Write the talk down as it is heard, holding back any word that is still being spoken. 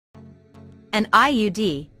An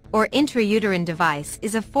IUD, or intrauterine device,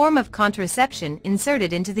 is a form of contraception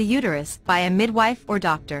inserted into the uterus by a midwife or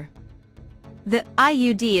doctor. The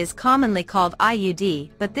IUD is commonly called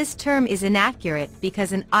IUD, but this term is inaccurate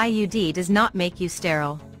because an IUD does not make you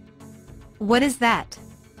sterile. What is that?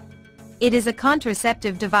 It is a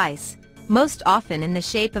contraceptive device, most often in the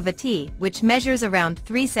shape of a T, which measures around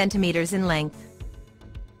 3 centimeters in length.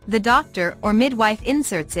 The doctor or midwife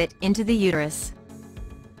inserts it into the uterus.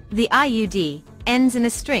 The IUD ends in a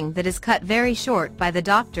string that is cut very short by the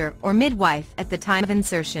doctor or midwife at the time of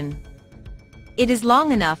insertion. It is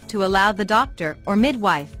long enough to allow the doctor or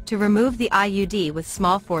midwife to remove the IUD with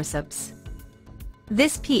small forceps.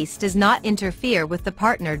 This piece does not interfere with the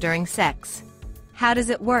partner during sex. How does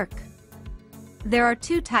it work? There are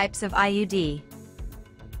 2 types of IUD.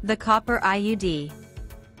 The copper IUD.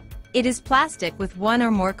 It is plastic with 1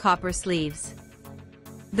 or more copper sleeves.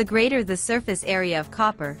 The greater the surface area of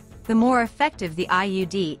copper, the more effective the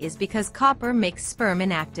IUD is because copper makes sperm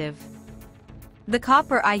inactive. The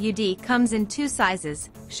copper IUD comes in 2 sizes,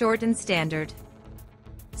 short and standard.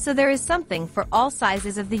 So there is something for all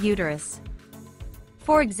sizes of the uterus.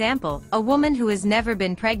 For example, a woman who has never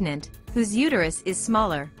been pregnant, whose uterus is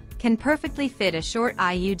smaller, can perfectly fit a short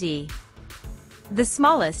IUD. The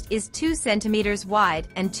smallest is 2 centimeters wide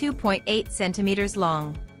and 2.8 centimeters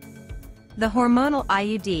long. The hormonal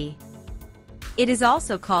IUD. It is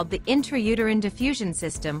also called the intrauterine diffusion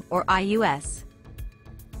system, or IUS.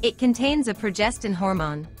 It contains a progestin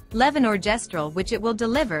hormone, levonorgestrel, which it will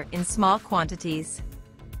deliver in small quantities.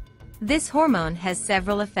 This hormone has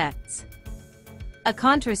several effects. A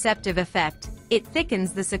contraceptive effect: it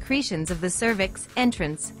thickens the secretions of the cervix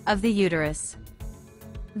entrance of the uterus.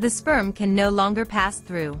 The sperm can no longer pass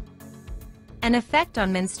through. An effect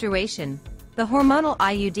on menstruation: the hormonal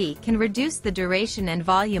IUD can reduce the duration and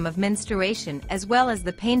volume of menstruation as well as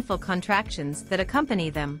the painful contractions that accompany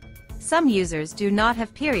them. Some users do not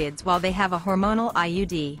have periods while they have a hormonal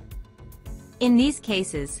IUD. In these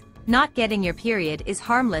cases, not getting your period is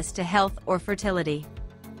harmless to health or fertility.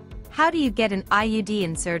 How do you get an IUD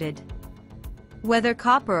inserted? Whether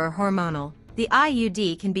copper or hormonal, the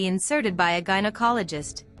IUD can be inserted by a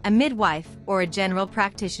gynecologist, a midwife, or a general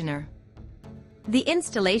practitioner. The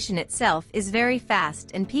installation itself is very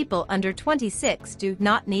fast and people under 26 do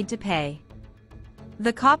not need to pay.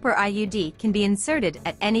 The copper IUD can be inserted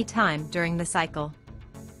at any time during the cycle.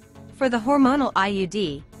 For the hormonal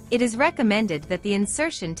IUD, it is recommended that the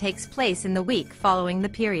insertion takes place in the week following the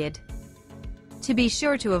period. To be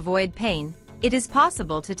sure to avoid pain, it is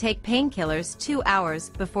possible to take painkillers 2 hours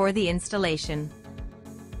before the installation.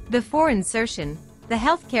 Before insertion, the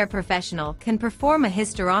healthcare professional can perform a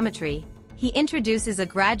hysterometry. He introduces a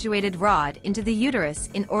graduated rod into the uterus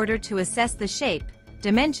in order to assess the shape,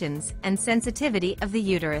 dimensions, and sensitivity of the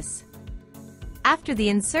uterus. After the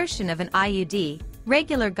insertion of an IUD,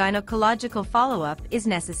 regular gynecological follow-up is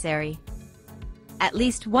necessary. At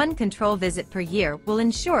least 1 control visit per year will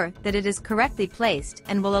ensure that it is correctly placed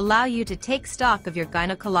and will allow you to take stock of your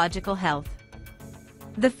gynecological health.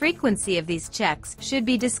 The frequency of these checks should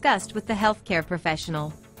be discussed with the healthcare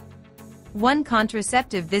professional. 1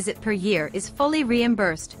 contraceptive visit per year is fully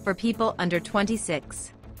reimbursed for people under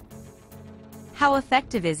 26. How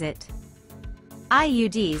effective is it?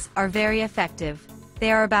 IUDs are very effective.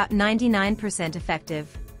 They are about 99% effective.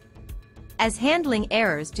 As handling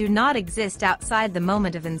errors do not exist outside the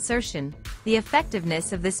moment of insertion, the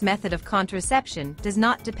effectiveness of this method of contraception does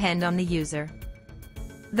not depend on the user.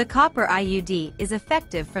 The copper IUD is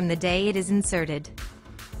effective from the day it is inserted.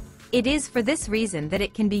 It is for this reason that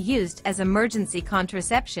it can be used as emergency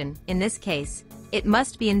contraception. In this case, it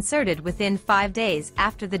must be inserted within 5 days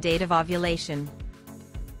after the date of ovulation.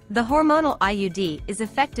 The hormonal IUD is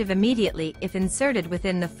effective immediately if inserted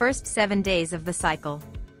within the first 7 days of the cycle.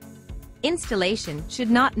 Installation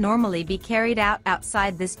should not normally be carried out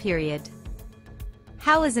outside this period.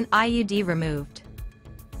 How is an IUD removed?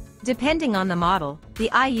 Depending on the model, the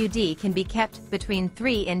IUD can be kept between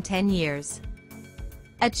 3 and 10 years.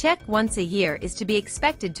 A check once a year is to be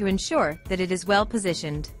expected to ensure that it is well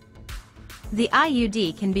positioned. The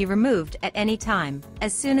IUD can be removed at any time,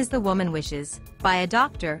 as soon as the woman wishes, by a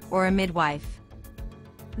doctor or a midwife.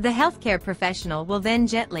 The healthcare professional will then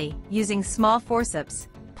gently, using small forceps,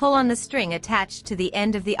 pull on the string attached to the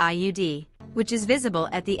end of the IUD, which is visible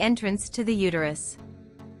at the entrance to the uterus.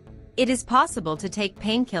 It is possible to take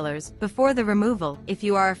painkillers before the removal if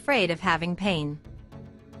you are afraid of having pain.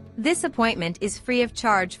 This appointment is free of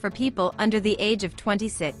charge for people under the age of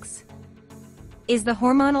 26. Is the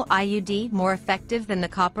hormonal IUD more effective than the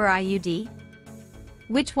copper IUD?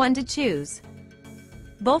 Which one to choose?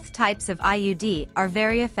 Both types of IUD are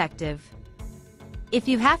very effective. If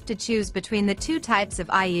you have to choose between the two types of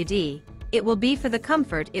IUD, it will be for the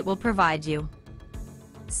comfort it will provide you.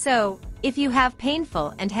 So, if you have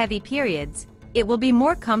painful and heavy periods, it will be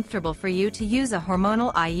more comfortable for you to use a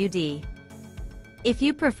hormonal IUD. If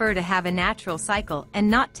you prefer to have a natural cycle and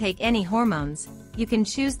not take any hormones, you can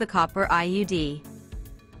choose the copper IUD.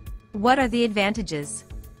 What are the advantages?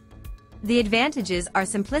 The advantages are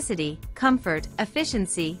simplicity, comfort,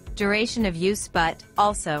 efficiency, duration of use, but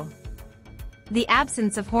also the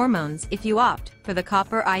absence of hormones if you opt for the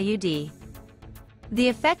copper IUD. The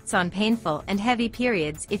effects on painful and heavy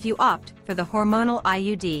periods if you opt for the hormonal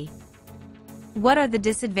IUD. What are the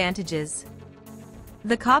disadvantages?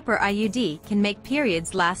 The copper IUD can make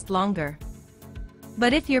periods last longer.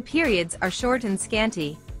 But if your periods are short and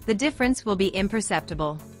scanty, the difference will be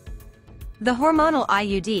imperceptible. The hormonal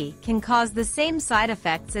IUD can cause the same side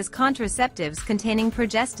effects as contraceptives containing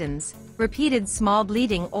progestins, repeated small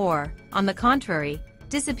bleeding or, on the contrary,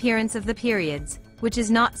 disappearance of the periods, which is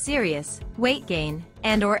not serious, weight gain,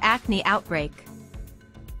 and/or acne outbreak.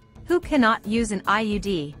 Who cannot use an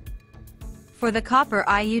IUD? For the copper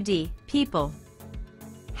IUD, people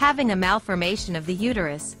having a malformation of the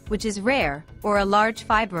uterus, which is rare, or a large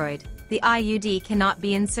fibroid, the IUD cannot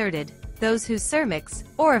be inserted. Those whose cervix,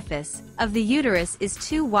 orifice, of the uterus is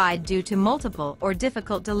too wide due to multiple or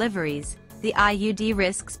difficult deliveries, the IUD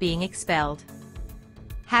risks being expelled.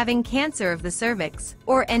 Having cancer of the cervix,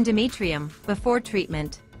 or endometrium, before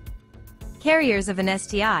treatment. Carriers of an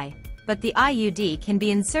STI, but the IUD can be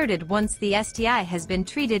inserted once the STI has been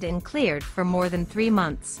treated and cleared for more than 3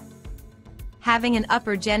 months. Having an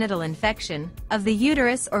upper genital infection, of the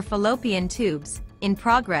uterus or fallopian tubes, in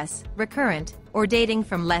progress, recurrent, or dating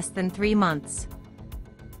from less than 3 months.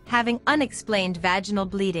 Having unexplained vaginal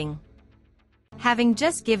bleeding. Having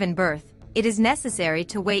just given birth, it is necessary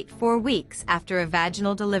to wait 4 weeks after a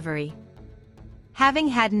vaginal delivery. Having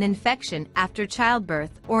had an infection after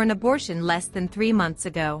childbirth or an abortion less than 3 months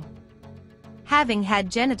ago. Having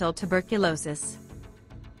had genital tuberculosis.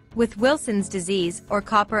 With Wilson's disease or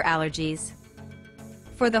copper allergies.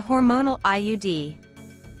 For the hormonal IUD,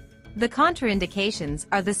 the contraindications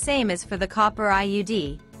are the same as for the copper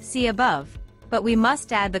IUD, see above, but we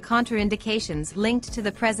must add the contraindications linked to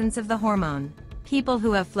the presence of the hormone. People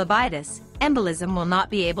who have phlebitis, embolism will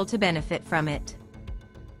not be able to benefit from it.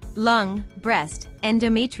 Lung, breast,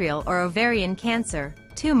 endometrial or ovarian cancer,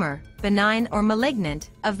 tumor, benign or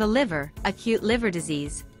malignant, of the liver, acute liver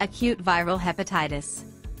disease, acute viral hepatitis.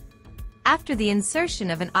 After the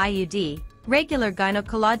insertion of an IUD, regular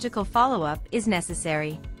gynecological follow-up is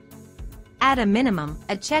necessary. At a minimum,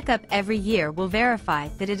 a checkup every year will verify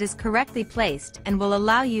that it is correctly placed and will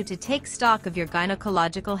allow you to take stock of your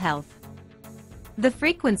gynecological health. The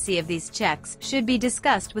frequency of these checks should be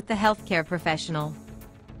discussed with the healthcare professional.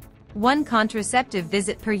 1 contraceptive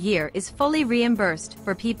visit per year is fully reimbursed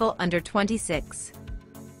for people under 26.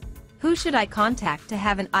 Who should I contact to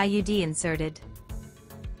have an IUD inserted?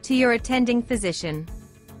 To your attending physician.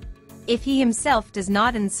 If he himself does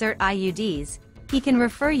not insert IUDs, he can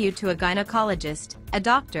refer you to a gynecologist, a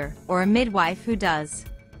doctor, or a midwife who does.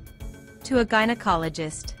 To a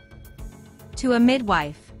gynecologist. To a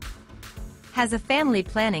midwife. Has a family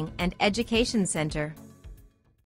planning and education center.